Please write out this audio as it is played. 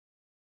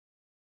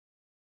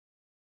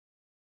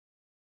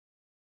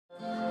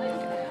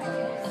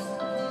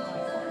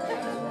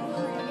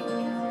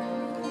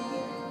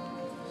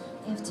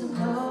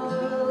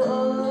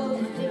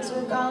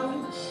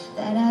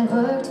that I'd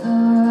worked for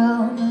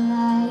all my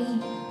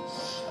life,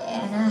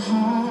 and I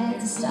had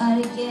to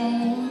start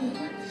again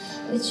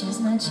with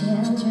just my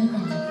children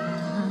and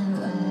my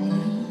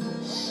wife.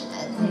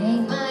 I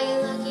thank my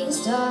lucky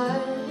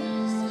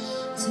stars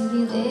to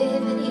be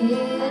living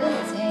here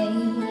today,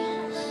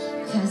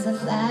 'cause the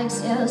flag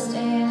still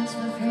stands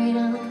for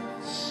freedom,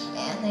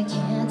 and they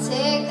can't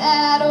take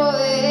that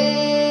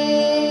away.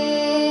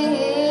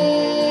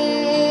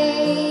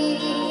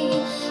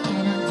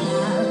 And I'm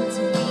proud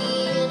to be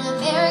an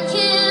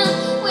American,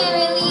 where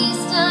at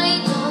least I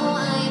know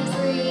I'm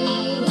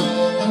free.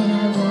 And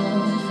I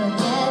won't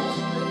forget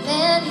the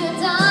men who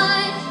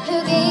died, who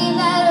gave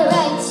that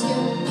right to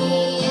me.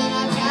 And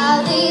I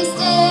proudly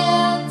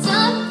stand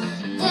up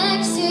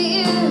next to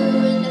you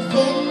and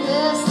defend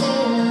the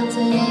still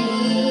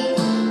today,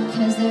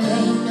 'cause there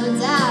ain't no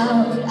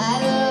doubt I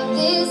love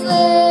this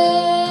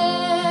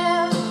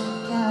land.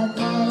 God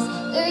bless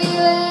the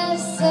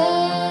USA.